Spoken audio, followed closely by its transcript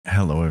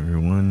Hello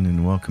everyone,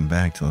 and welcome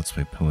back to Let's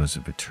Play Pillars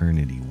of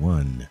Eternity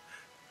 1.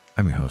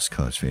 I'm your host,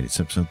 Colors Fade. It's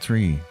episode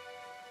 3.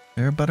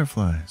 There are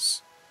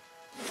butterflies.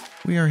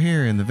 We are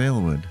here in the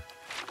Valewood.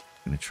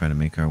 Going to try to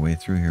make our way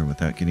through here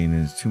without getting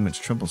into too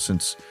much trouble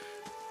since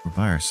we're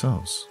by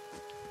ourselves.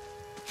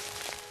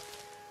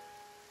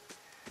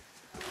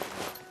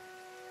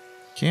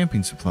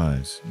 Camping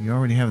supplies. You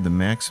already have the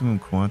maximum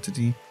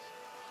quantity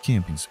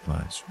camping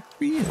supplies.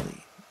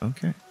 Really?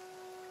 Okay.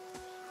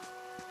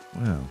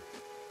 Well,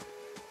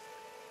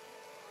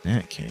 in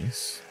that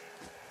case,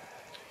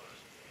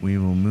 we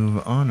will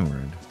move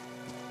onward.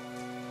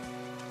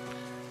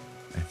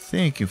 I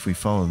think if we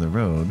follow the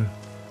road,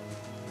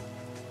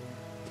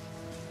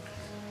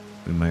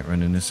 we might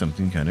run into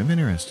something kind of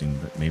interesting,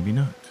 but maybe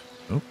not.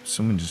 Oh,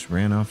 someone just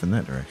ran off in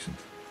that direction.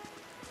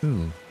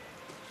 Ooh.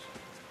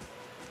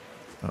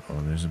 Uh-oh,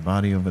 there's a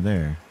body over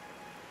there.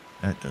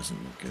 That doesn't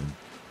look good.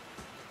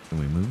 Can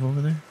we move over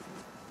there?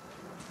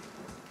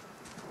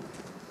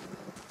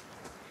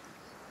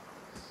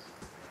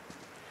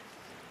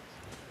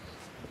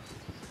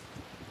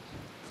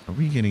 Are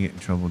we gonna get in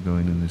trouble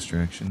going in this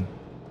direction?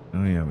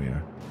 Oh yeah, we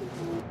are.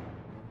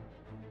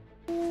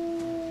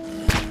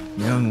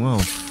 Young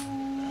wolf.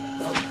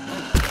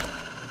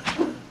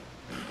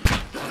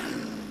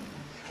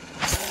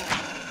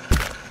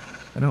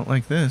 I don't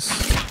like this.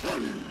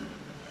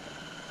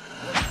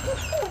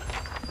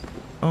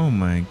 Oh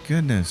my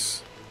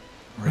goodness.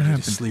 Ready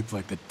to sleep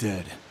like the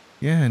dead.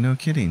 Yeah, no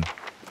kidding.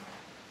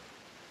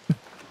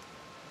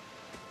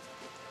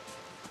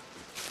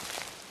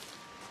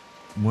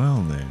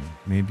 Well then,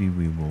 maybe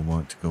we will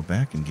want to go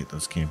back and get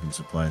those camping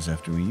supplies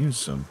after we use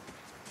some.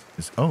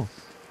 Oh,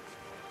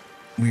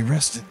 we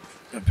rested.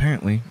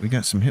 Apparently, we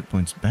got some hit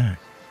points back.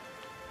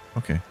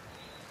 Okay.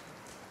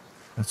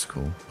 That's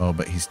cool. Oh,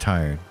 but he's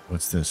tired.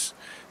 What's this?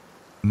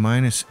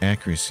 Minus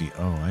accuracy.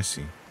 Oh, I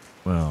see.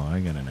 Well,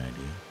 I got an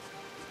idea.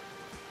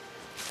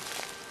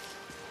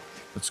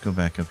 Let's go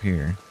back up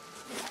here.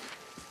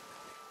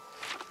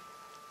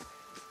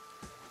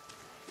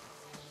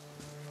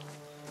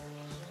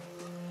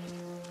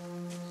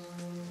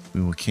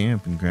 We will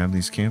camp and grab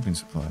these camping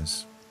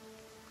supplies.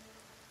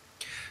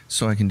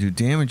 So I can do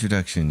damage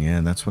reduction.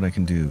 Yeah, that's what I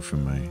can do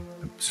from my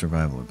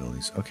survival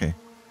abilities. Okay.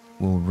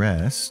 We'll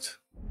rest.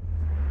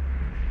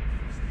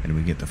 And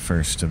we get the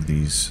first of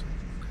these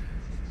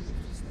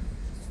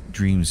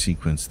dream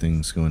sequence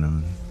things going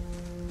on.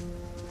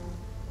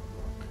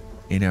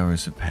 8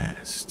 hours have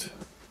passed.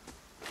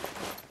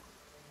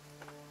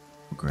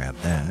 We'll grab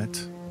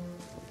that.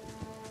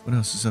 What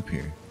else is up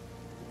here?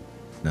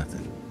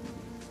 Nothing.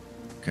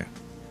 Okay.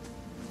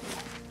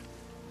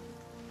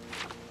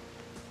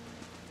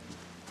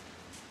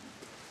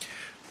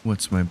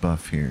 What's my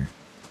buff here?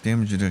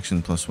 Damage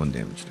reduction plus 1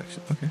 damage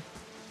reduction. Okay.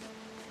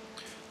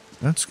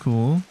 That's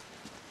cool.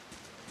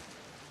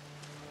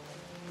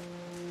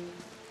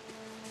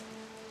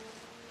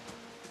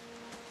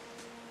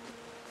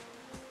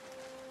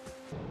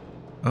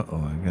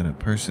 Uh-oh, I got a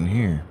person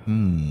here.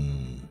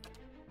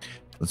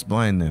 Let's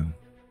blind them.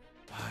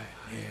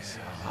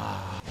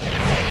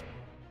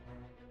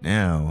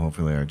 Now,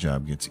 hopefully our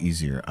job gets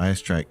easier. Eye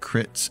strike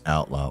crits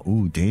outlaw.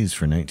 Ooh, daze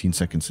for 19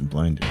 seconds and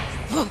blinded.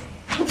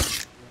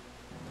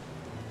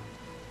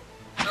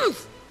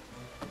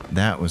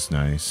 That was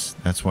nice.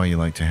 That's why you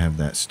like to have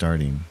that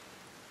starting.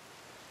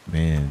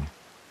 Man.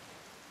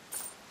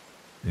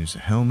 There's a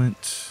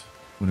helmet.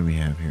 What do we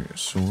have here? A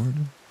sword?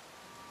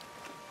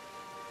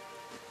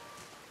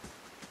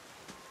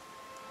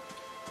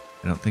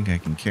 I don't think I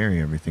can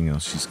carry everything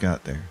else she's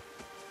got there.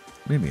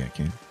 Maybe I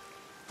can.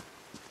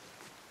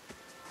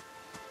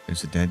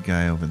 There's a dead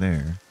guy over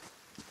there.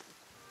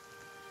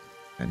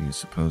 How do you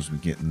suppose we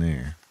get in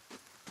there?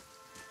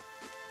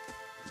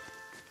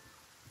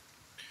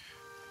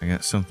 I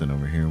got something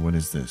over here. What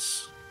is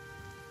this?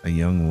 A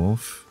young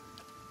wolf?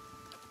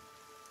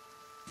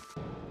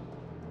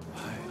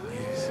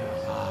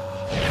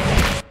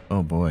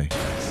 Oh boy.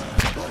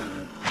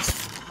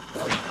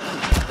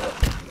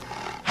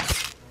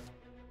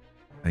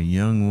 A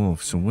young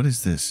wolf. So what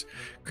is this?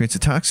 Creates a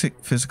toxic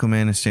physical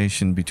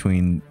manifestation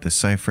between the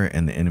cipher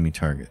and the enemy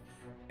target.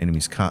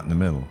 Enemy's caught in the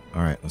middle.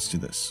 Alright, let's do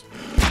this.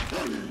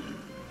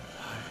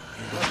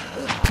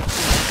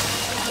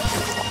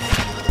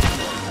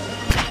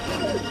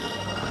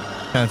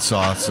 That's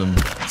awesome.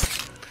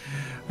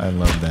 I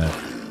love that.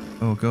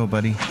 Oh, go,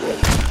 buddy.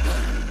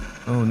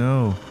 Oh,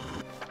 no.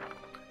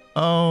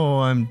 Oh,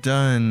 I'm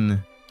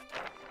done.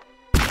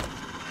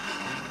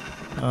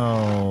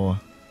 Oh.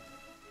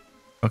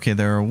 Okay,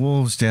 there are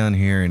wolves down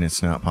here, and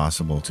it's not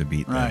possible to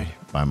beat them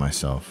by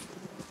myself.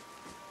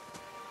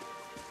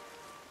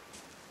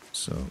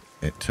 So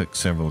it took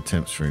several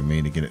attempts for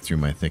me to get it through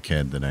my thick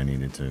head that I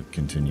needed to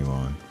continue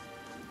on.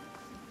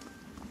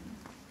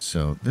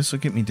 So this will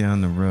get me down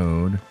the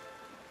road.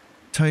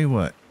 Tell you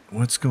what,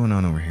 what's going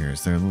on over here?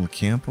 Is there a little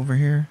camp over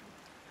here?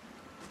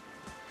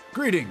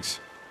 Greetings.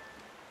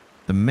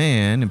 The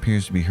man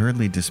appears to be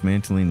hurriedly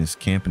dismantling his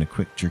camp in a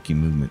quick, jerky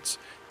movements.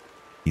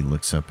 He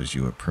looks up as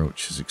you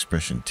approach, his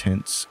expression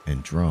tense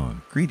and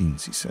drawn.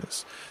 Greetings, he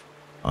says.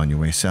 On your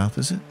way south,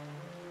 is it?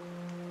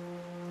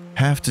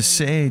 Have to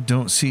say,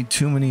 don't see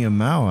too many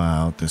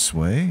Amaua out this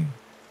way.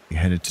 You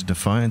headed to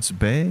Defiance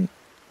Bay?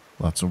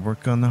 Lots of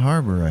work on the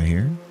harbor, I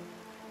hear.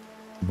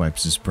 He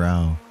wipes his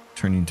brow,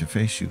 turning to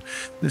face you.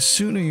 The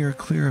sooner you're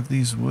clear of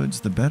these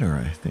woods, the better,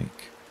 I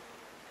think.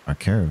 Our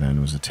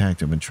caravan was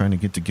attacked. I've been trying to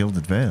get to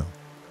Gilded Vale.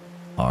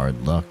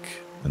 Hard luck,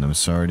 and I'm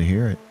sorry to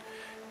hear it.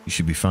 You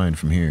should be fine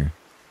from here.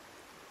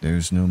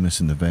 There's no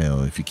missing the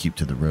Vale if you keep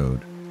to the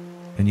road,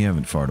 and you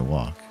haven't far to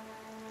walk.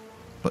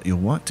 But you'll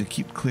want to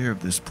keep clear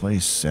of this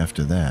place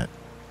after that.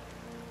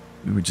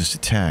 We were just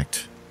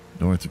attacked,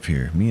 north of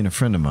here. Me and a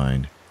friend of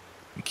mine.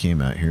 We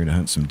came out here to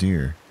hunt some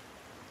deer.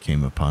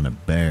 Came upon a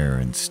bear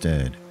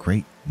instead.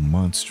 Great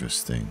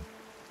monstrous thing.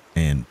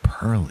 And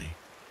Pearly.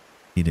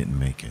 He didn't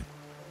make it.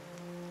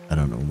 I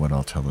don't know what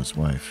I'll tell his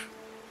wife.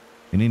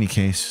 In any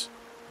case,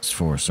 this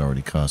forest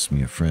already cost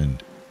me a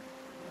friend.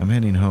 I'm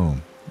heading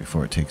home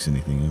before it takes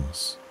anything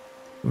else.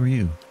 Who are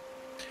you?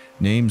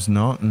 Name's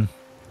Naughton.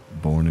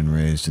 Born and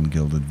raised in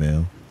Gilded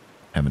Vale.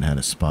 Haven't had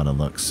a spot of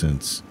luck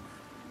since.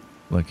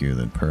 Luckier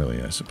than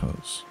Pearly, I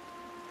suppose.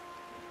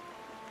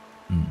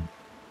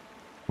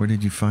 Where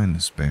did you find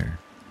this bear?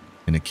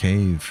 In a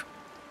cave,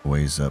 a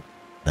ways up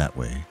that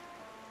way.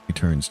 He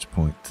turns to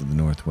point to the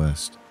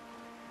northwest.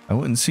 I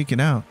wouldn't seek it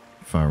out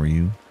if I were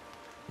you.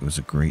 It was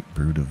a great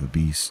brute of a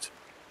beast.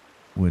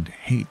 Would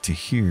hate to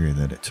hear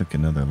that it took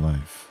another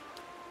life.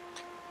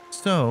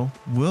 So,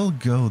 we'll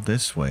go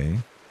this way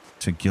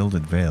to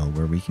Gilded Vale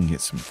where we can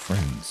get some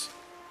friends.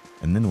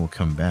 And then we'll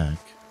come back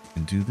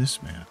and do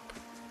this map.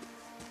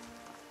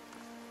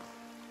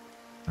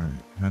 Alright,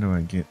 how do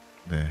I get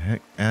the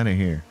heck out of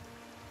here?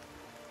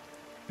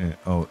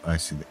 Oh, I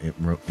see. It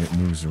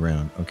moves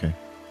around. Okay.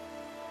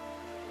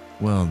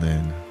 Well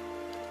then,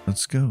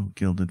 let's go,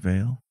 Gilded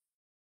Vale.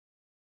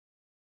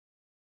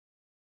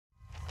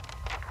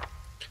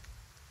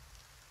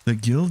 The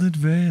Gilded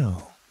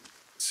Vale.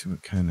 Let's see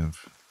what kind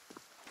of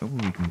trouble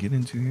we can get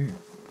into here.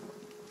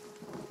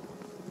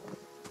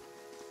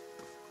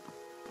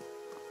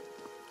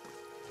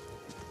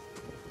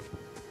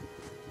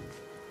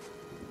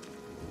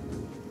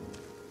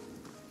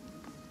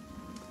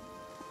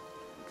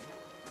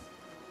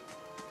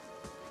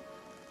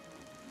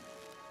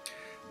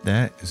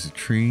 That is a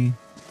tree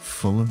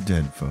full of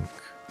dead folk.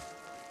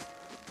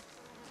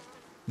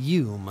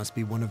 You must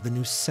be one of the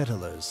new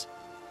settlers.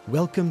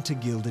 Welcome to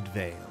Gilded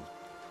Vale.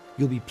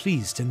 You'll be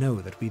pleased to know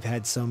that we've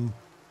had some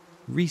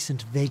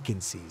recent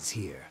vacancies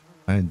here.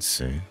 I'd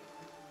say.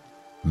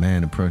 A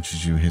man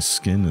approaches you, his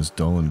skin as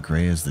dull and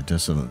gray as the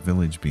desolate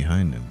village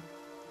behind him.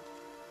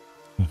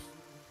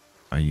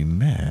 Are you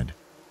mad?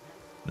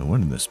 No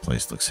wonder this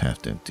place looks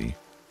half empty.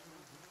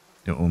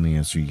 The only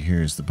answer you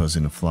hear is the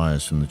buzzing of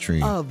flies from the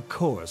tree. Of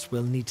course,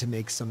 we'll need to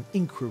make some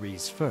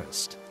inquiries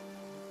first.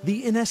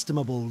 The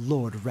inestimable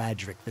Lord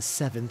Radric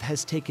VII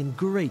has taken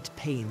great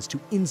pains to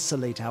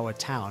insulate our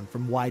town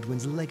from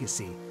Widewind's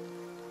legacy.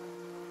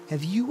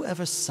 Have you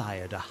ever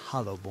sired a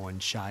Hollowborn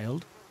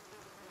child?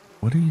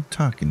 What are you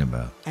talking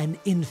about? An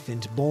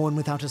infant born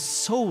without a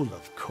soul,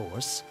 of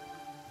course.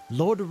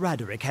 Lord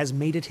Radric has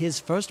made it his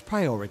first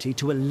priority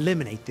to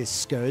eliminate this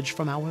scourge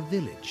from our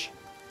village.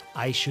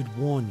 I should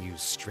warn you,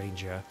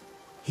 stranger.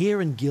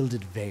 Here in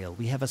Gilded Vale,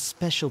 we have a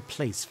special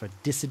place for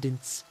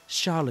dissidents,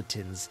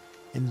 charlatans,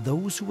 and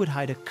those who would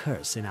hide a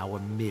curse in our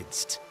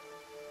midst.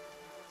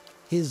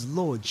 His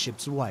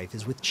lordship's wife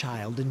is with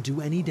child and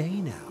due any day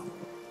now.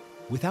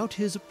 Without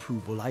his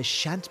approval, I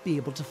shan't be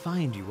able to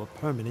find you a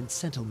permanent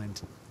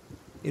settlement.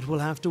 It will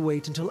have to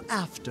wait until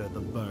after the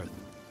birth.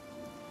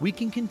 We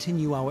can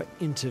continue our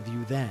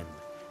interview then,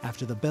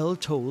 after the bell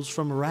tolls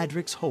from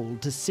Radric's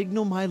hold to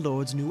signal my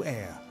lord's new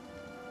heir.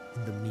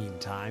 In the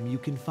meantime, you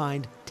can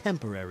find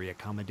temporary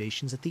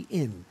accommodations at the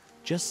inn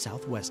just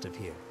southwest of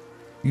here.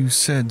 You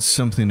said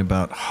something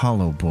about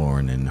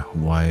Hollowborn and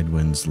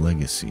Widewind's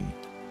legacy.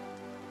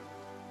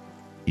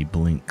 He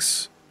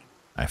blinks.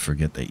 I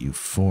forget that you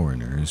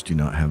foreigners do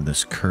not have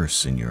this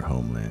curse in your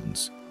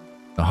homelands.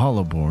 The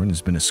Hollowborn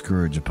has been a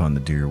scourge upon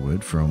the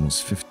Deerwood for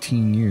almost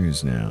 15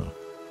 years now.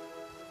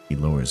 He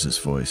lowers his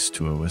voice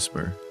to a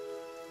whisper.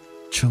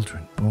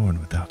 Children born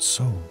without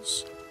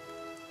souls.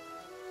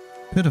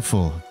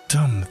 Pitiful,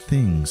 dumb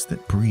things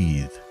that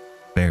breathe,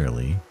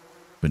 barely,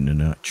 but do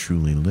not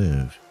truly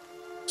live.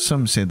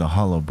 Some say the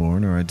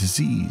Hollowborn are a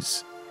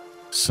disease.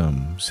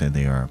 Some say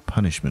they are a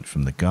punishment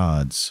from the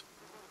gods.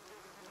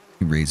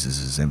 He raises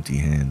his empty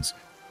hands.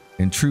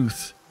 In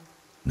truth,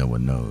 no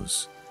one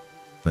knows.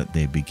 But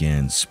they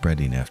began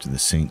spreading after the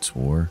Saints'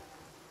 War,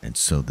 and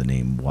so the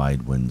name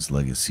Widewind's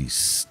legacy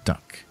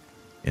stuck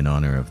in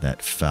honor of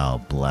that foul,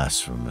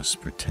 blasphemous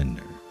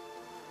pretender.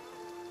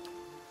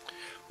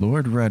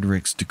 Lord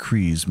Radric's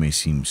decrees may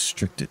seem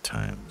strict at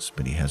times,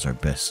 but he has our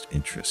best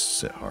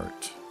interests at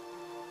heart.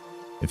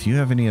 If you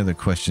have any other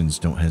questions,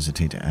 don't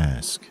hesitate to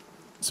ask.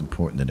 It's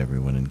important that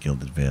everyone in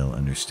Gilded Vale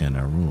understand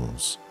our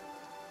rules.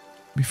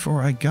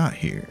 Before I got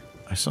here,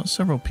 I saw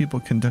several people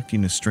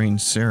conducting a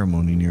strange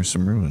ceremony near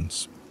some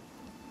ruins.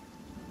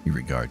 He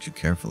regards you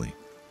carefully.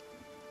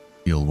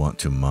 You'll want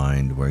to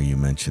mind where you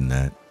mention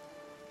that.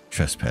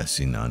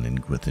 Trespassing on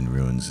Ingwithan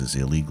ruins is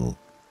illegal,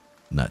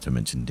 not to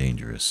mention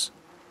dangerous.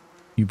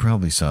 You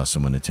probably saw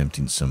someone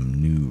attempting some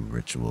new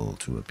ritual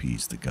to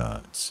appease the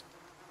gods.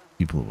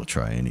 People will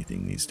try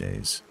anything these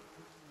days.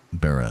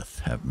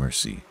 Bereth, have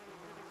mercy.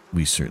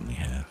 We certainly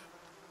have.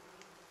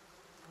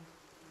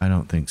 I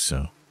don't think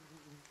so.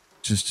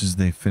 Just as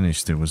they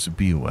finished, there was a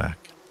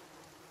bivouac.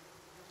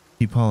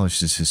 He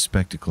polishes his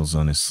spectacles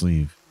on his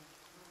sleeve.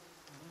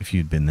 If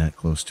you'd been that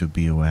close to a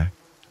bivouac,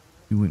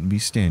 you wouldn't be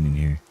standing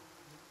here.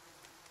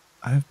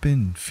 I've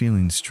been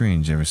feeling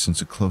strange ever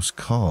since a close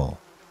call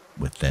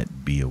with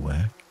that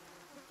bivouac.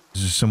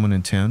 Is there someone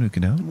in town who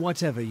could help?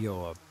 Whatever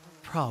your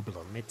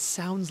problem, it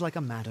sounds like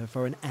a matter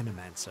for an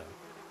animancer.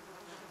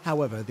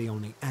 However, the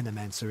only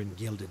animancer in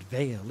Gilded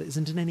Vale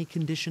isn't in any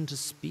condition to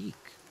speak.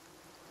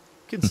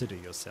 Consider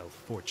yourself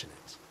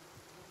fortunate.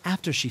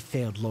 After she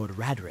failed Lord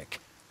Raderick,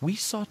 we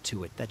saw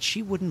to it that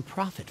she wouldn't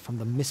profit from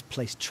the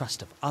misplaced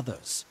trust of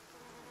others.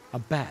 A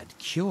bad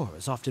cure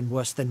is often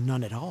worse than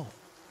none at all.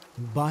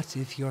 But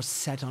if you're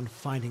set on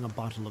finding a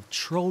bottle of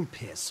troll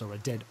piss or a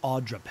dead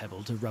Audra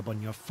pebble to rub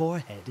on your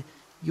forehead,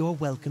 you're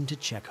welcome to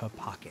check her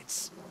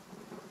pockets.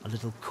 A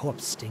little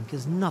corpse stink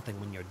is nothing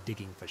when you're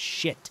digging for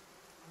shit.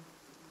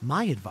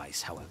 My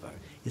advice, however,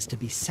 is to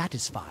be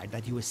satisfied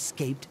that you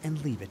escaped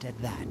and leave it at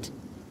that.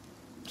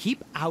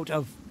 Keep out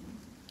of...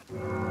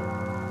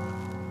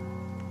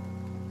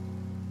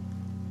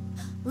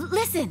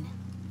 Listen!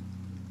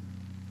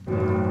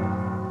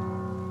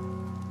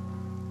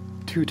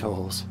 2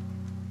 tolls.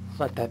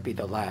 Let that be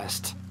the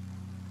last.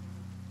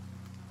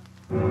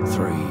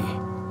 3.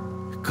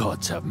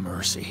 Gods have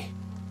mercy.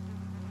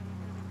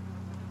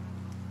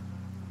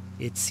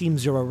 It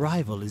seems your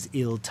arrival is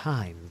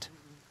ill-timed.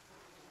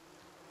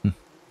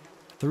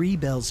 3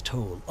 bells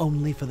toll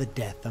only for the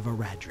death of a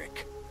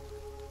Raderick.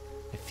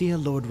 I fear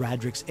Lord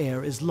Raderick's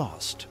heir is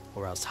lost,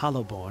 or else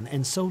Hollowborn,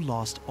 and so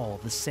lost all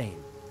the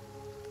same.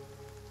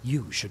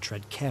 You should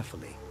tread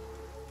carefully.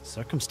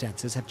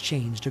 Circumstances have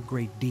changed a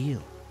great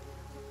deal.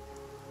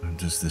 And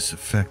does this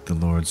affect the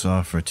Lord's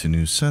offer to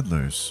new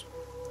settlers?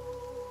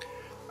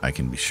 I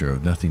can be sure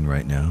of nothing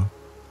right now.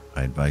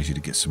 I advise you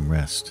to get some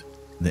rest.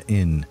 The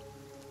inn,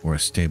 or a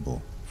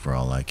stable, for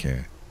all I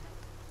care.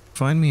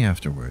 Find me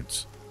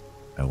afterwards.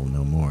 I will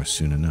know more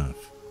soon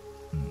enough.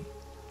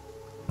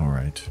 All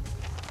right.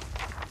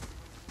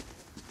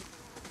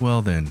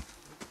 Well then,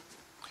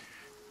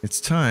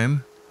 it's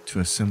time to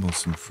assemble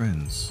some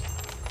friends.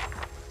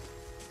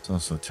 It's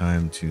also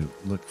time to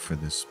look for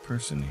this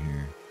person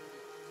here.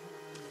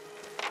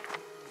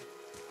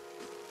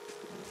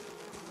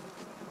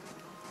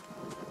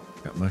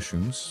 Got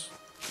mushrooms.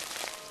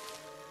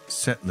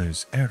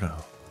 Settler's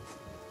arrow.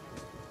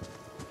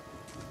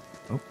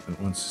 Oh, it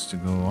wants us to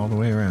go all the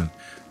way around.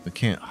 We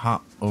can't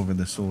hop over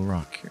this little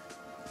rock here.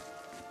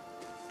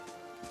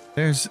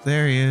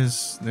 There he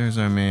is. There's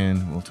our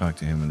man. We'll talk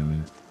to him in a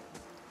minute.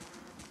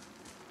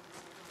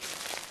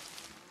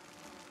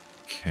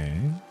 Okay.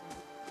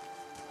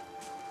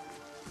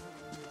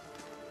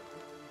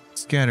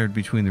 Scattered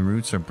between the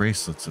roots are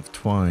bracelets of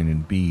twine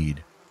and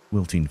bead,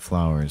 wilting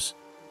flowers,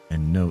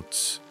 and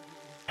notes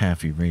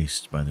half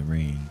erased by the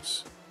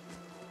rains.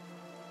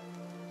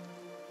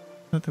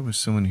 I thought there was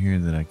someone here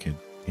that I could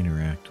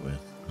interact with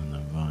on the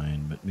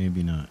vine, but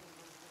maybe not.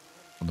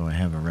 Although I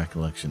have a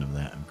recollection of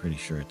that, I'm pretty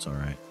sure it's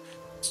alright.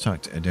 Let's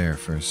talk to Adair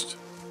first.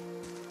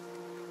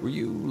 Were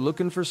you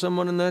looking for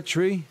someone in that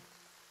tree?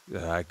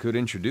 I could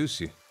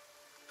introduce you.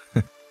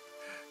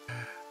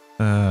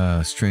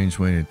 Strange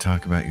way to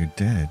talk about your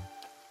dead.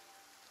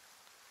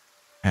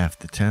 Half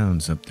the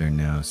town's up there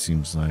now.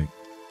 Seems like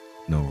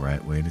no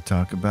right way to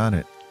talk about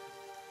it.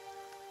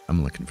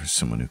 I'm looking for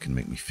someone who can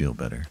make me feel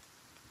better.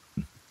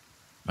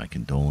 My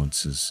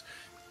condolences.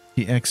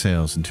 He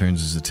exhales and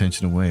turns his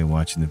attention away,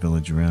 watching the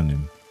village around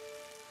him.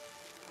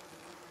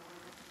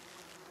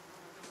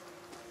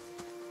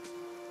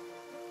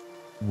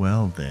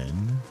 Well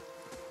then.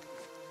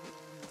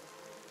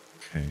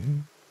 Okay.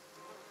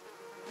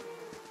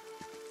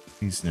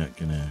 He's not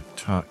gonna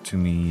talk to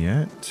me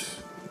yet.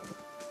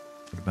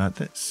 What about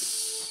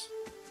this?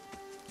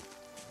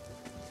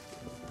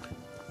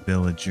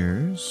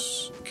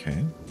 Villagers.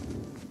 Okay.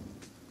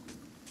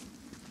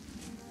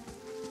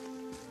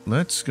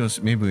 Let's go.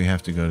 Maybe we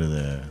have to go to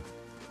the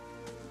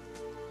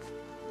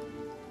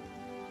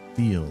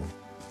Thiel.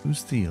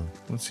 Who's Thiel?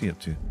 What's he up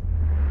to?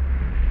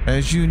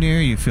 As you near,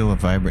 you feel a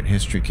vibrant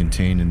history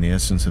contained in the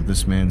essence of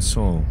this man's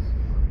soul.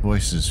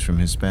 Voices from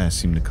his past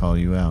seem to call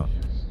you out.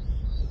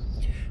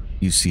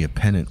 You see a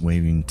pennant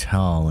waving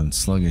tall and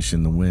sluggish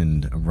in the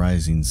wind, a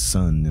rising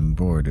sun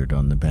embroidered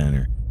on the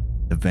banner,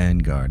 the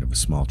vanguard of a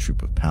small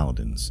troop of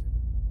paladins.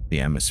 The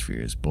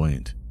atmosphere is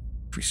buoyant,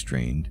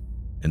 restrained,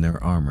 and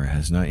their armor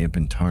has not yet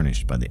been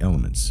tarnished by the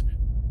elements.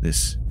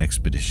 This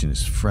expedition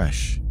is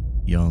fresh,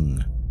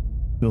 young,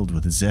 filled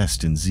with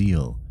zest and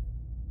zeal.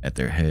 At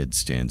their head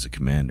stands a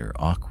commander,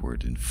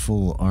 awkward in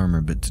full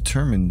armor but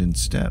determined in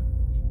step.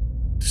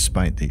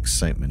 Despite the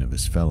excitement of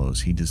his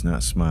fellows, he does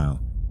not smile.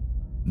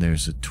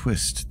 There's a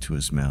twist to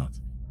his mouth,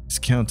 his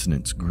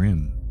countenance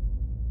grim.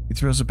 He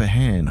throws up a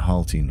hand,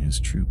 halting his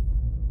troop.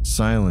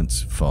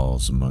 Silence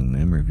falls among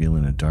them,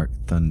 revealing a dark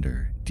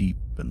thunder, deep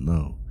and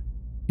low.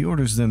 He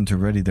orders them to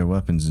ready their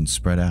weapons and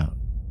spread out.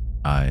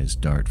 Eyes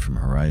dart from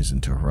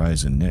horizon to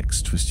horizon,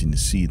 necks twisting to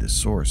see the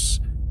source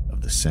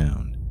of the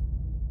sound.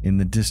 In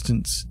the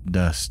distance,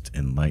 dust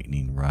and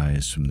lightning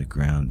rise from the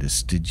ground as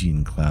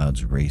Stygian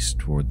clouds race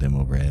toward them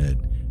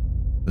overhead.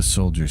 The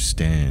soldiers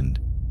stand,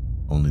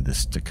 only the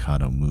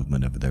staccato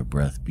movement of their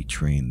breath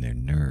betraying their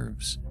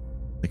nerves.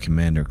 The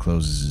commander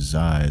closes his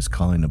eyes,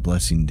 calling a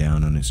blessing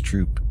down on his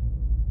troop.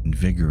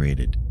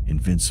 Invigorated,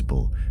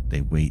 invincible,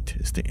 they wait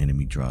as the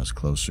enemy draws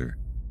closer,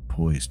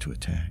 poised to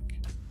attack.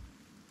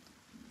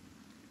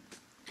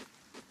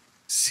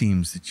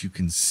 Seems that you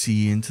can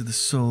see into the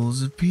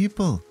souls of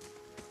people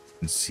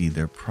and see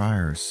their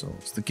prior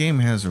souls. The game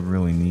has a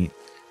really neat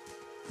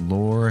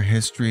lore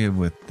history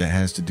that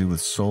has to do with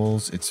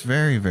souls. It's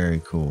very,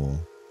 very cool.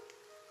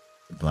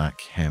 The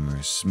Black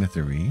Hammer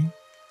Smithery.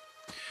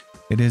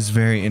 It is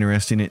very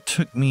interesting. It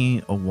took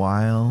me a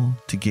while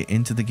to get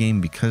into the game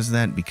because of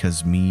that,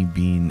 because me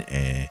being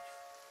a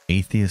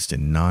atheist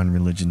and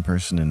non-religion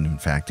person, and in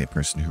fact a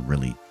person who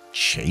really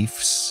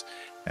chafes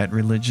at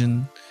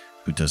religion,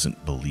 who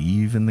doesn't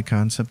believe in the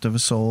concept of a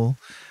soul,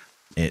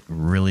 it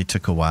really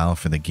took a while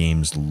for the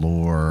game's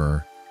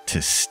lore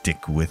to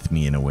stick with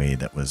me in a way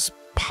that was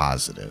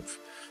positive.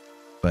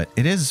 But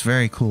it is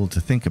very cool to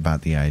think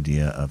about the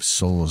idea of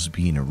souls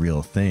being a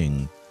real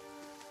thing,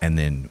 and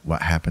then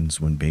what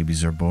happens when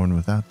babies are born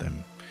without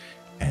them,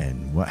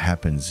 and what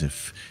happens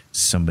if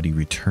somebody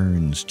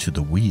returns to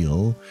the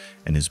wheel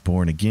and is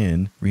born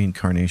again.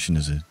 Reincarnation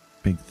is a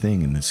big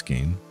thing in this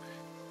game,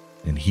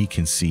 and he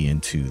can see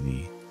into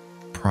the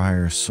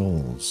prior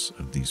souls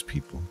of these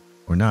people.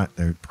 Or not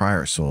their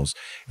prior souls,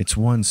 it's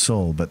one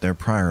soul, but their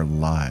prior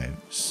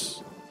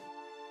lives.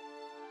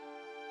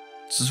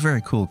 This is a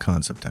very cool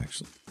concept,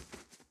 actually.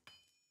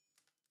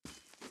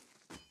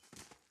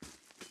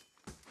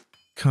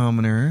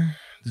 Commoner,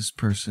 this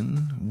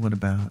person. What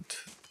about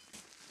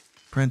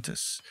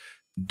Prentice?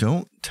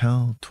 Don't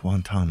tell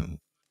Twantanu,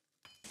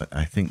 but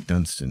I think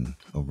Dunstan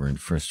over in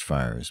First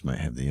Fires might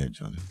have the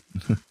edge on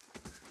him.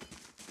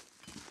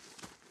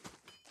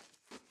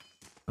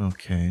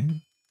 Okay.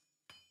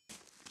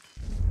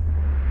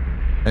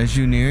 As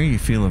you near, you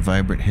feel a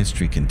vibrant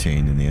history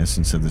contained in the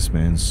essence of this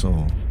man's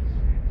soul.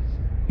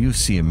 You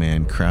see a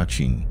man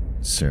crouching,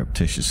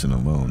 surreptitious and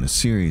alone, a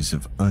series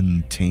of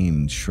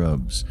untamed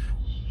shrubs,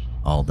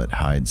 all that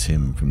hides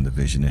him from the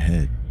vision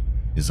ahead.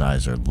 His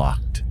eyes are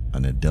locked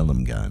on a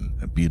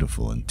Delimgan, a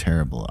beautiful and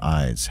terrible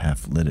eyes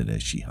half-lidded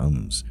as she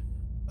hums.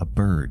 A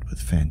bird with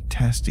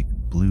fantastic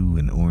blue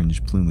and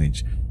orange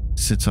plumage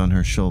sits on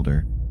her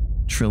shoulder,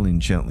 trilling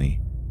gently,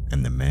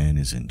 and the man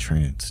is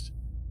entranced.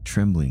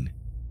 Trembling,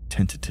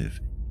 tentative,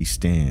 he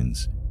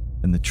stands,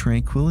 and the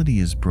tranquility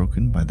is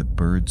broken by the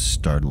bird's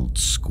startled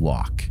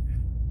squawk.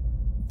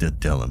 The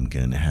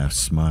Delimgan half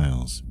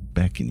smiles,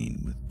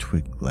 beckoning with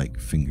twig-like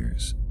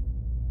fingers.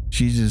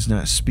 She does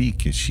not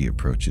speak as she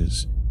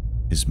approaches.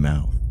 His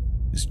mouth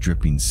is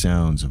dripping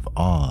sounds of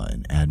awe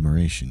and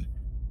admiration.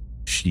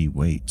 She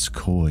waits,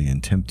 coy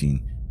and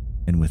tempting,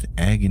 and with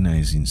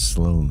agonizing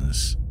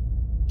slowness,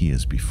 he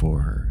is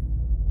before her.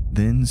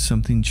 Then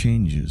something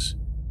changes.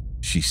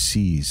 She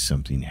sees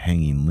something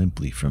hanging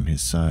limply from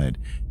his side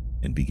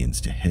and begins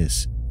to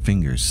hiss,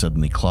 fingers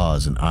suddenly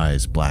claws and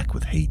eyes black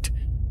with hate.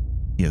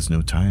 He has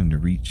no time to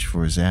reach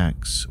for his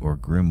axe or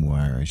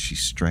grimoire as she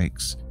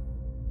strikes,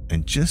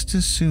 and just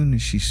as soon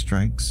as she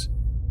strikes,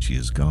 she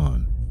is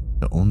gone.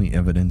 The only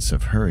evidence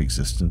of her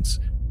existence,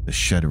 the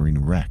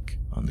shuddering wreck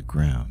on the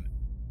ground.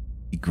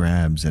 He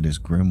grabs at his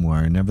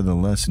grimoire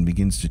nevertheless and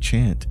begins to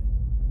chant,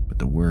 but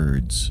the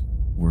words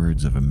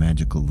of a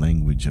magical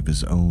language of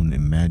his own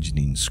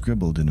imagining,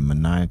 scribbled in a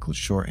maniacal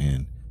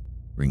shorthand,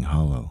 ring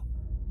hollow,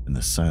 and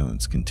the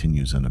silence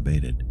continues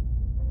unabated.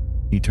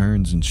 He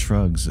turns and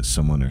shrugs at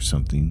someone or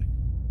something,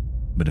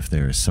 but if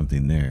there is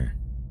something there,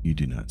 you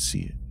do not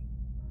see it.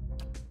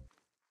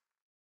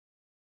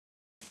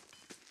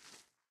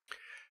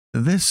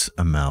 This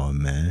Amaua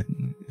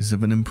man is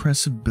of an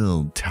impressive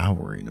build,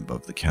 towering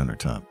above the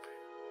countertop.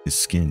 His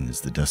skin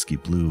is the dusky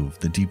blue of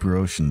the deeper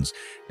oceans,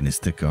 and his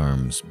thick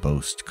arms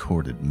boast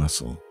corded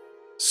muscle.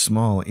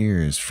 Small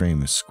ears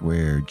frame a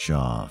square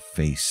jaw,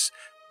 face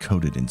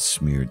coated in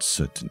smeared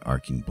soot and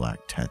arcing black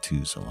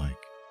tattoos alike.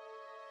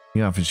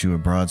 He offers you a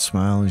broad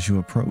smile as you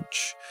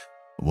approach.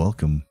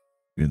 Welcome.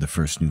 You're the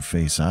first new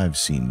face I've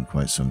seen in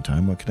quite some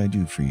time. What can I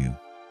do for you?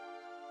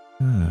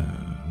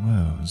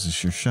 Well, is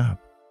this your shop?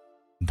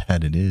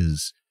 That it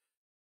is.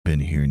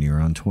 Been here near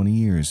on 20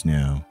 years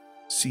now.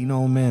 Seen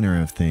all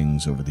manner of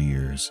things over the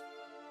years.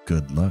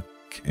 Good luck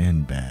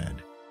and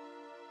bad.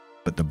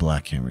 But the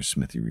Black Hammer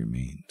Smithy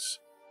remains.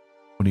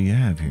 What do you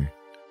have here?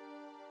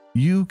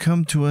 You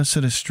come to us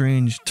at a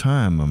strange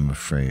time, I'm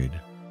afraid.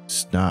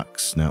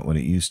 Stock's not what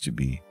it used to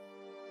be.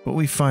 But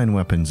we find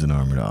weapons and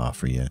armor to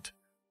offer yet.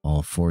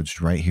 All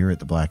forged right here at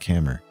the Black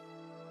Hammer.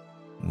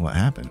 What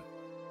happened?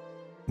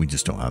 We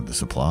just don't have the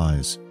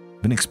supplies.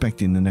 Been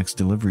expecting the next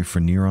delivery for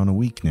near on a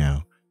week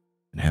now,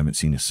 and haven't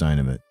seen a sign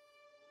of it.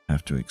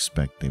 Have to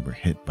expect they were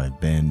hit by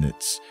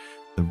bandits.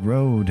 The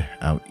road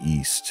out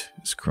east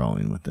is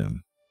crawling with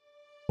them.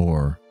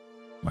 Or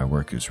my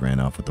workers ran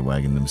off with the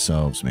wagon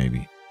themselves,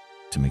 maybe,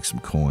 to make some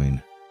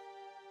coin.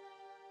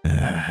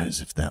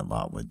 As if that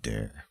lot would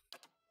dare.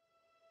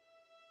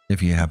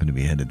 If you happen to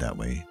be headed that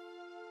way,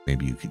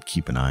 maybe you could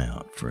keep an eye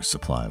out for a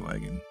supply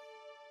wagon.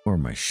 Or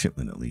my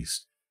shipment, at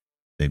least.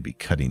 They'd be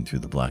cutting through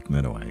the Black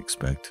Meadow, I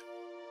expect.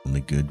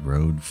 Only good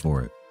road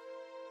for it.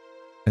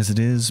 As it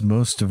is,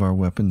 most of our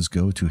weapons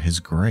go to His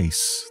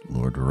Grace,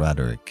 Lord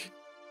Roderick.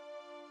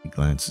 He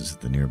glances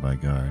at the nearby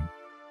guard.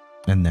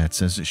 And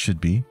that's as it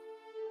should be.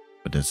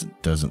 But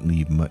doesn't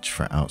leave much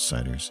for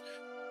outsiders.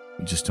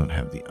 We just don't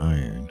have the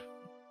iron.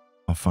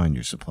 I'll find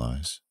your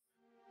supplies.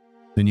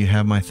 Then you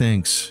have my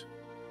thanks.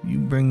 You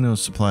bring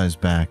those supplies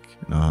back,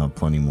 and I'll have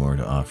plenty more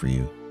to offer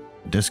you.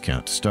 A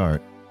discount to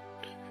start.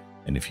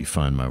 And if you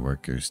find my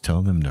workers,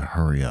 tell them to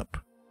hurry up,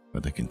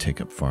 or they can take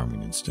up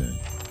farming instead.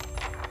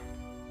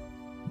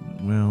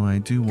 Well, I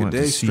do want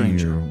to see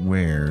your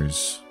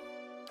wares.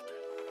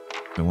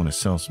 I want to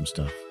sell some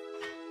stuff.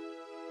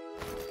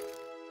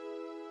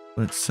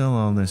 Let's sell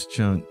all this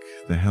junk.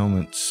 The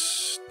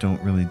helmets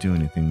don't really do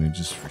anything. They're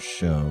just for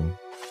show.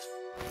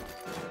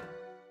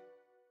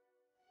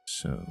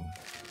 So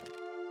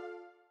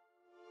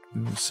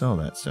we will sell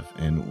that stuff.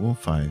 And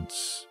wolf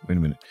hides. Wait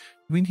a minute.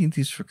 Do we need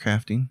these for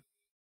crafting?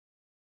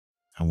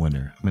 I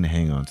wonder. I'm going to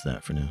hang on to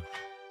that for now.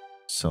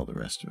 Sell the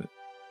rest of it.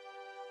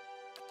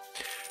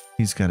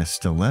 He's got a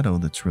stiletto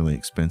that's really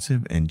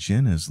expensive. And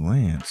Jenna's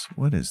lance.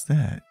 What is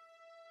that?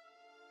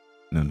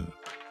 No.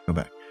 Go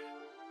back.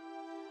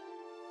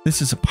 This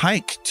is a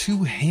pike,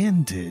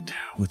 two-handed,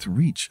 with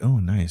reach. Oh,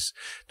 nice.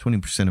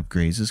 20% of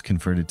grazes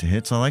converted to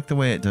hits. I like the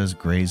way it does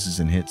grazes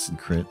and hits and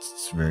crits.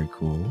 It's very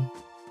cool.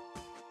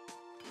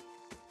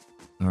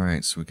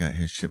 Alright, so we got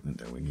his shipment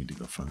that we need to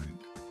go find.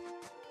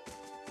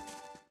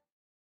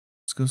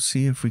 Let's go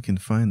see if we can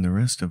find the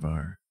rest of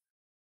our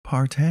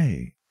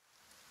party.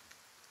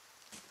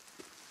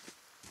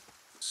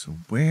 So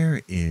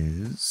where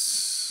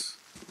is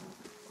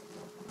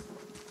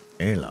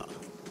Ayla?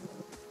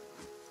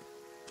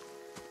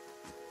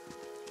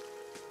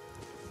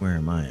 Where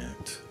am I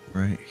at?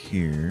 Right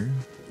here.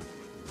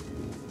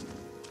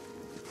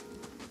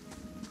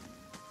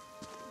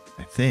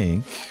 I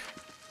think.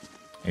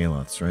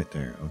 Aloth's right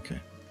there. Okay.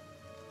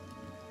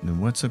 And then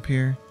what's up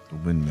here? The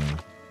windmill.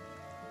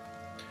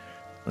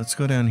 Let's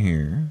go down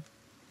here.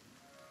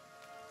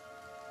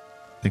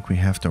 I think we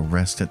have to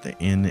rest at the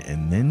inn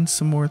and then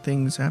some more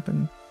things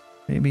happen.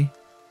 Maybe.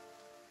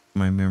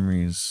 My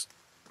memory's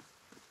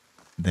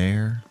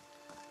there.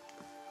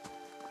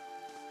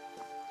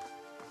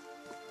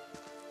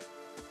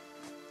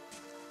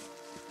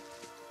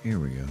 Here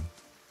we go.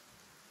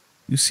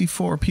 You see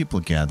 4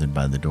 people gathered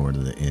by the door to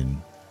the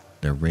inn.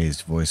 Their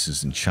raised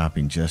voices and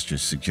chopping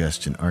gestures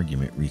suggest an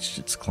argument reached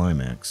its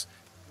climax.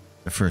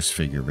 The first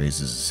figure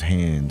raises his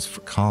hands for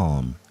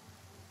calm.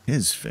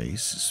 His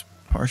face is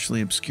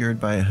partially obscured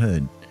by a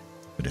hood,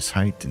 but his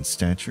height and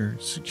stature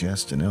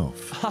suggest an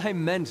elf. I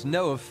meant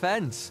no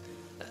offense.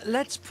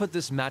 Let's put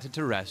this matter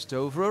to rest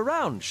over a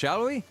round,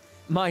 shall we?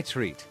 My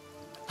treat.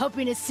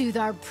 Hoping to soothe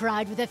our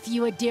pride with a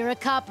few Adira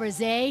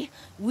coppers, eh?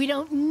 We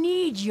don't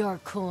need your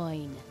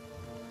coin.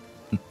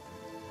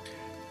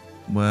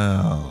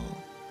 Well,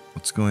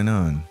 what's going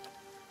on?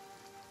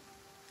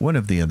 One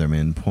of the other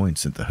men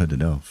points at the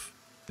hooded elf.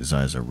 His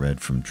eyes are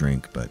red from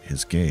drink, but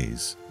his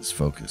gaze is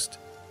focused.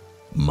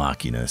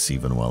 Mocking us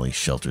even while he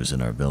shelters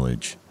in our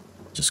village.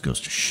 Just goes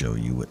to show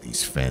you what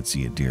these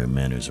fancy Adira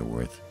manners are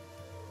worth.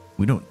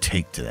 We don't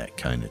take to that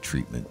kind of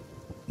treatment.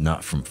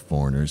 Not from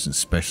foreigners,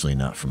 especially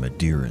not from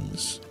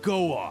Adirans.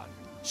 Go on.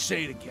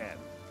 Say it again.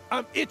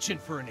 I'm itching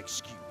for an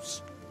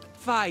excuse.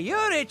 Why,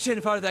 you're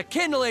itching for the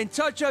kindling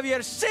touch of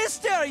your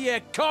sister,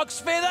 you cock's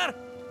feather!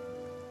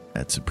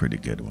 That's a pretty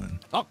good one.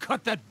 I'll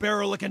cut that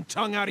barrel-licking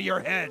tongue out of your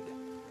head.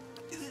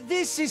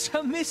 This is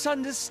a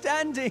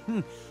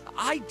misunderstanding.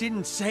 I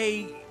didn't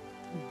say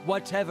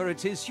whatever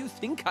it is you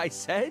think I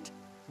said.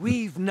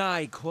 We've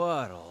nigh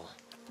quarrel.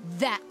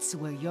 That's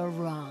where you're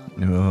wrong.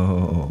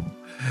 No.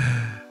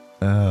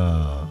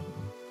 Oh.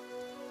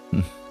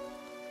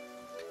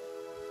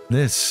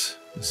 This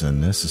is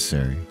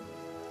unnecessary.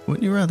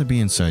 Wouldn't you rather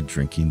be inside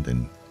drinking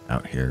than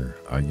out here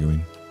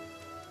arguing?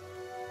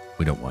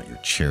 We don't want your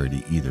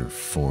charity either,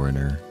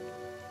 foreigner.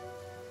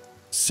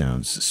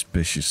 Sounds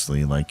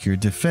suspiciously like you're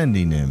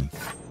defending him.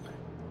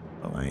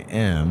 Well, I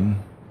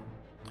am.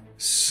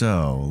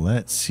 So,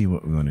 let's see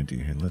what we want to do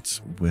here. Let's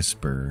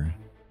whisper.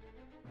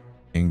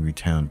 Angry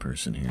town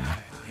person here.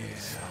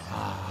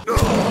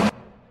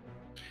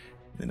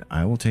 Then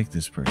I will take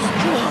this person.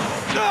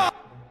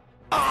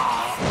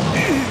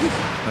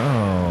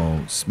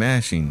 Oh,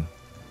 smashing.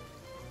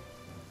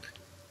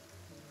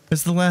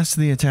 As the last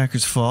of the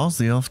attackers falls,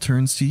 the elf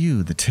turns to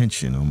you, the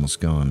tension almost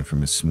gone from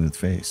his smooth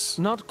face.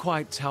 Not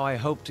quite how I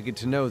hoped to get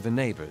to know the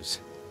neighbors.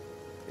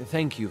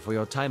 Thank you for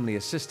your timely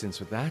assistance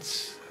with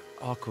that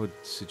awkward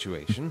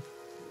situation.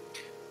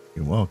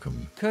 You're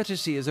welcome.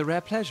 Courtesy is a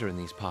rare pleasure in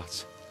these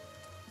parts,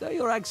 though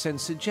your accent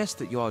suggests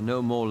that you are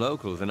no more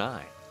local than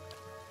I.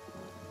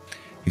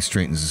 He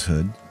straightens his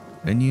hood,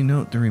 and you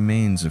note the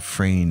remains of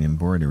fraying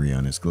embroidery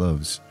on his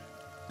gloves.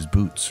 His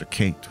boots are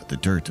caked with the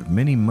dirt of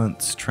many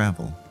months'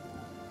 travel,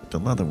 but the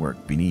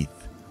leatherwork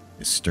beneath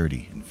is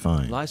sturdy and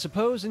fine. Well, I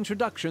suppose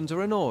introductions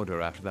are in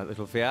order after that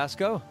little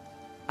fiasco.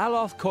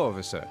 Aloth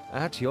Corvisor,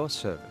 at your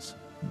service.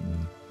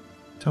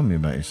 Tell me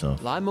about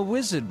yourself. Well, I'm a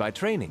wizard by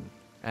training,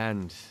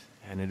 and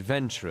an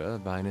adventurer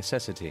by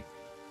necessity.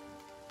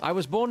 I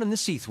was born in the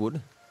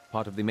Seathwood,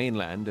 part of the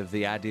mainland of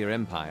the Adir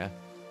Empire,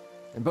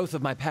 and both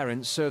of my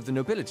parents served the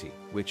nobility,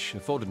 which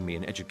afforded me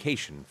an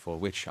education for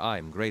which I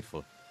am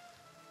grateful.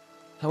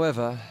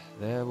 However,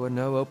 there were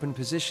no open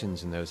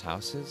positions in those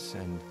houses,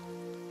 and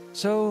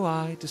so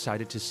I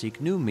decided to seek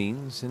new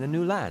means in a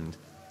new land.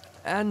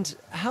 And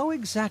how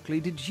exactly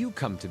did you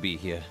come to be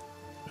here?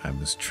 I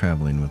was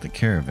traveling with a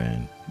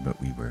caravan, but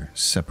we were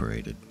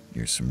separated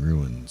near some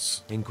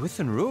ruins. In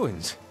Gwithan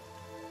Ruins?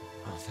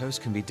 Oh, those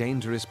can be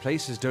dangerous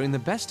places during the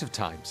best of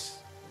times,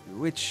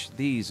 which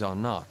these are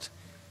not.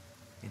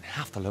 In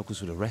half the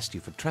locals would arrest you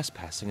for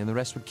trespassing, and the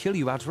rest would kill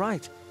you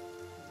outright.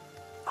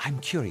 I'm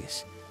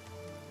curious,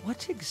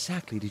 what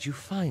exactly did you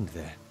find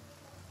there?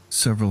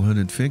 Several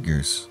hooded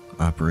figures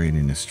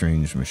operating a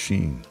strange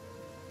machine.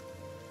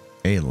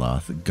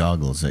 Aloth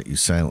goggles at you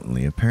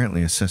silently,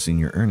 apparently assessing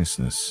your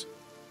earnestness.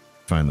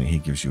 Finally, he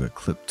gives you a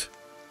clipped,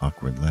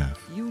 awkward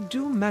laugh. You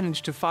do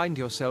manage to find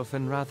yourself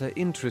in rather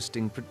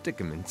interesting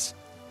predicaments.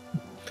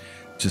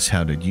 Just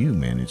how did you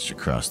manage to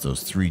cross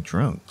those 3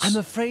 drunks? I'm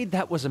afraid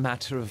that was a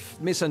matter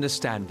of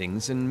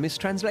misunderstandings and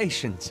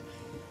mistranslations.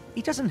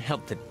 It doesn't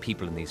help that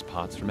people in these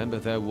parts remember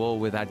their war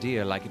with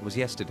Adir like it was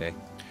yesterday.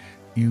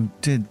 You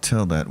did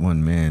tell that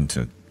one man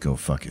to go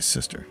fuck his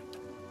sister.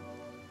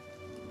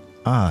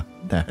 Ah,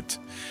 that.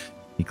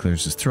 He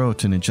clears his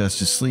throat and adjusts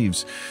his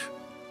sleeves.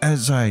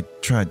 As I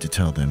tried to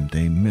tell them,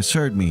 they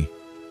misheard me.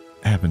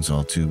 Happens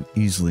all too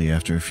easily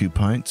after a few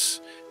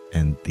pints,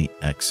 and the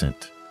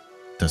accent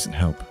doesn't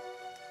help.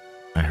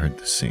 I heard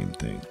the same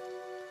thing.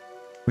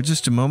 For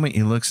just a moment,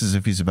 he looks as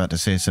if he's about to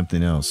say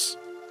something else.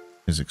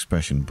 His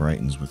expression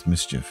brightens with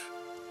mischief,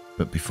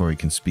 but before he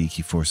can speak,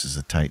 he forces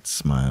a tight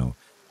smile,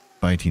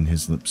 biting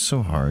his lips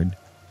so hard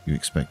you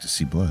expect to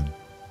see blood.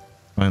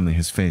 Finally,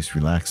 his face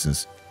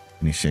relaxes,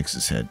 and he shakes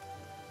his head.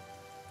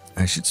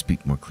 I should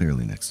speak more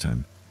clearly next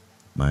time.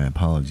 My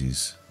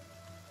apologies.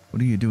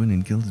 What are you doing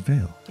in Gilded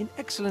Vale? An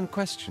excellent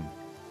question.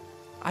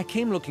 I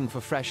came looking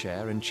for fresh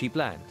air and cheap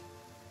land.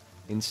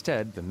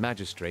 Instead, the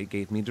magistrate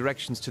gave me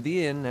directions to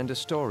the inn and a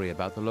story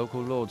about the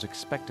local lord's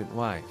expectant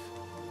wife.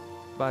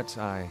 But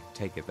I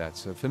take it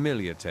that's a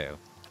familiar tale.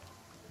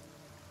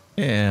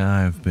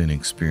 Yeah, I've been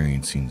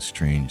experiencing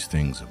strange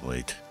things of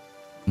late.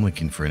 I'm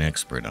looking for an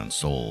expert on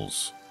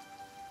souls.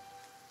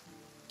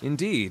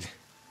 Indeed.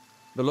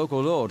 The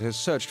local lord has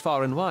searched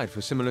far and wide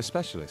for similar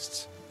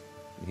specialists.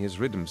 He has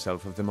rid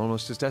himself of them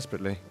almost as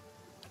desperately.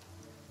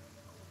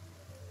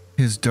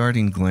 His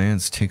darting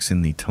glance takes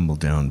in the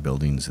tumble-down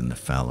buildings and the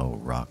fallow,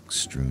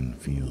 rock-strewn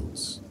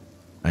fields.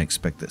 I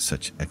expect that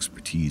such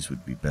expertise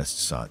would be best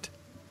sought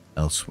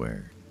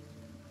elsewhere.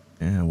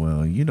 Yeah,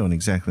 well, you don't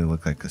exactly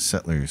look like a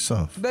settler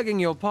yourself. Begging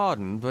your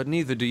pardon, but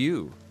neither do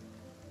you.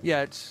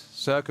 Yet,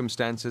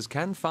 circumstances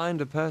can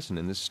find a person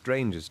in the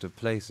strangest of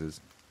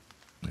places.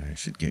 I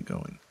should get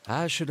going.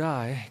 As should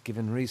I,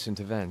 given recent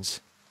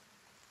events.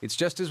 It's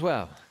just as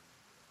well.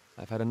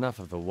 I've had enough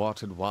of the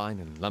watered wine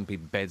and lumpy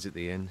beds at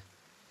the inn.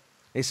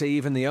 They say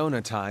even the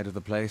owner tired of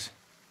the place.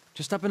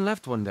 Just up and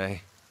left one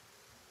day.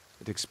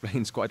 It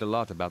explains quite a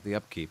lot about the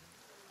upkeep.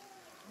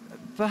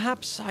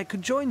 Perhaps I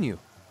could join you.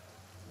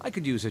 I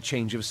could use a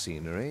change of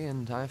scenery,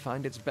 and I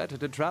find it's better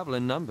to travel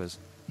in numbers.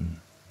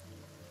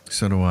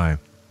 So do I.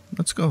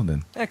 Let's go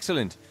then.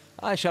 Excellent.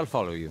 I shall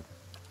follow you.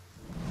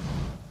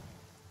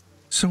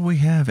 So we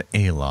have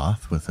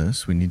Aloth with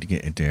us. We need to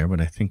get Adair, but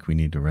I think we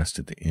need to rest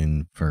at the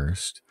inn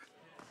first.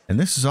 And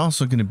this is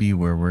also going to be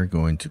where we're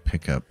going to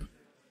pick up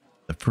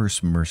the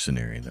first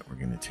mercenary that we're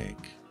going to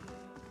take.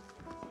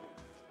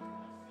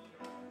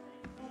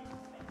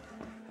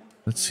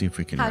 Let's see if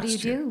we can How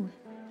rest do you here. do?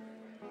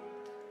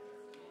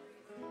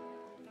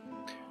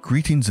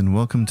 Greetings and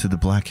welcome to the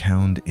Black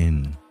Hound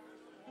Inn.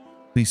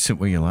 Please sit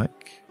where you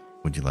like.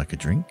 Would you like a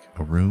drink?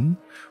 A room?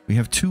 We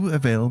have 2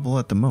 available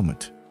at the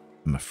moment.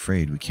 I'm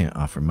afraid we can't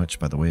offer much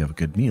by the way of a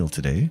good meal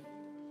today,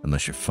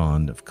 unless you're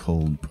fond of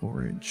cold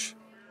porridge.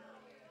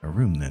 A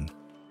room, then.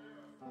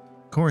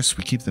 Of course,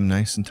 we keep them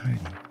nice and tidy.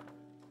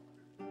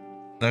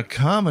 The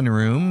common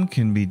room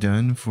can be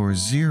done for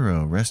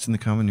 0. Rest in the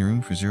common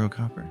room for 0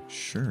 copper.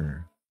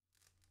 Sure.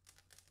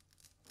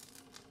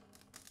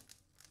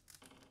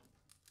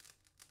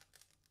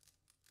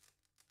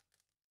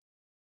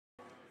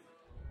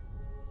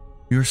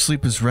 Your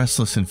sleep is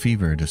restless and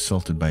fevered,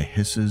 assaulted by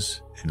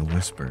hisses and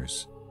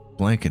whispers.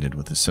 Blanketed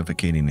with a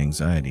suffocating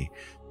anxiety,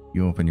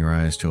 you open your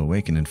eyes to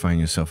awaken and find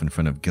yourself in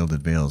front of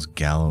Gilded Vale's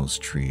gallows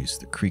trees,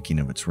 the creaking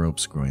of its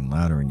ropes growing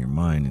louder in your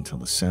mind until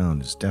the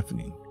sound is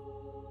deafening.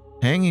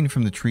 Hanging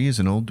from the tree is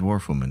an old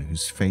dwarf woman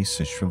whose face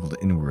is shriveled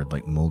inward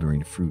like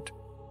moldering fruit.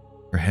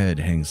 Her head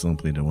hangs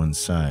limply to one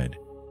side.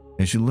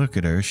 As you look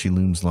at her, she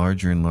looms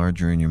larger and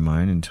larger in your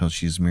mind until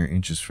she is mere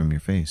inches from your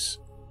face.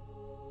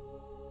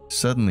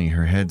 Suddenly,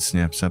 her head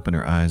snaps up and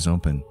her eyes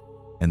open,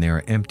 and they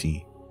are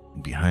empty,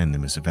 and behind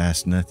them is a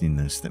vast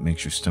nothingness that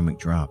makes your stomach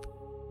drop.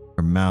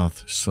 Her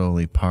mouth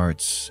slowly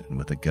parts, and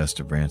with a gust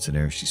of rancid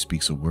air, she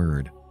speaks a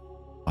word.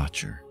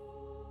 Watcher.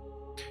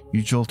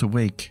 You jolt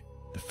awake,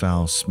 the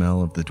foul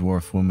smell of the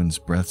dwarf woman's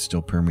breath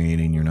still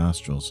permeating your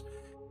nostrils.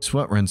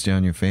 Sweat runs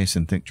down your face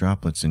in thick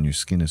droplets, and your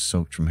skin is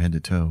soaked from head to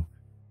toe.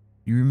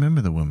 You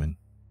remember the woman.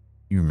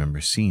 You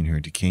remember seeing her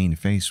decaying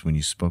face when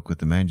you spoke with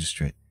the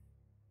magistrate.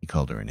 He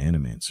called her an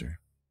animancer.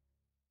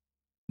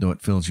 Though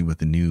it fills you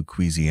with a new,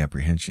 queasy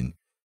apprehension,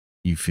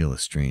 you feel a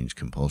strange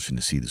compulsion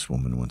to see this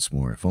woman once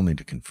more, if only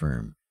to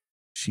confirm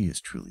she is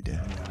truly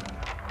dead.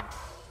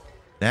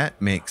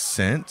 That makes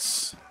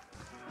sense.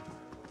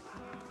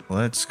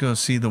 Let's go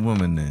see the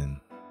woman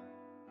then.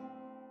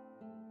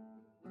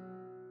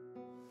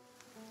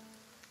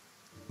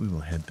 We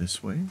will head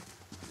this way.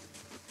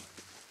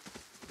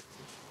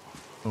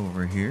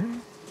 Over here.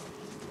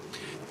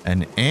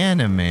 An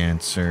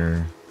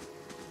animancer.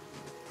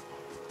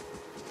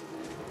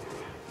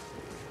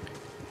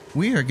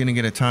 We are going to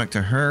get to talk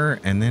to her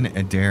and then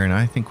Adair, and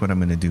I think what I'm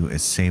going to do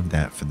is save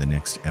that for the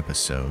next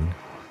episode.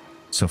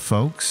 So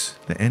folks,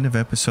 the end of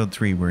episode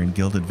 3, we're in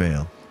Gilded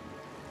Vale.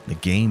 The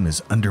game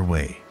is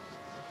underway.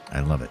 I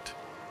love it.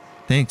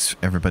 Thanks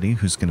everybody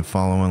who's going to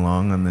follow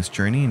along on this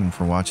journey and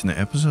for watching the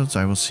episodes.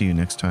 I will see you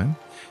next time.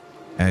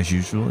 As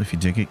usual, if you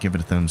dig it, give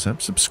it a thumbs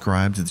up,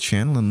 subscribe to the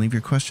channel, and leave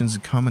your questions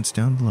and comments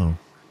down below.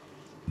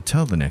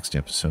 Until the next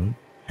episode,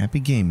 happy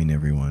gaming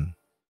everyone.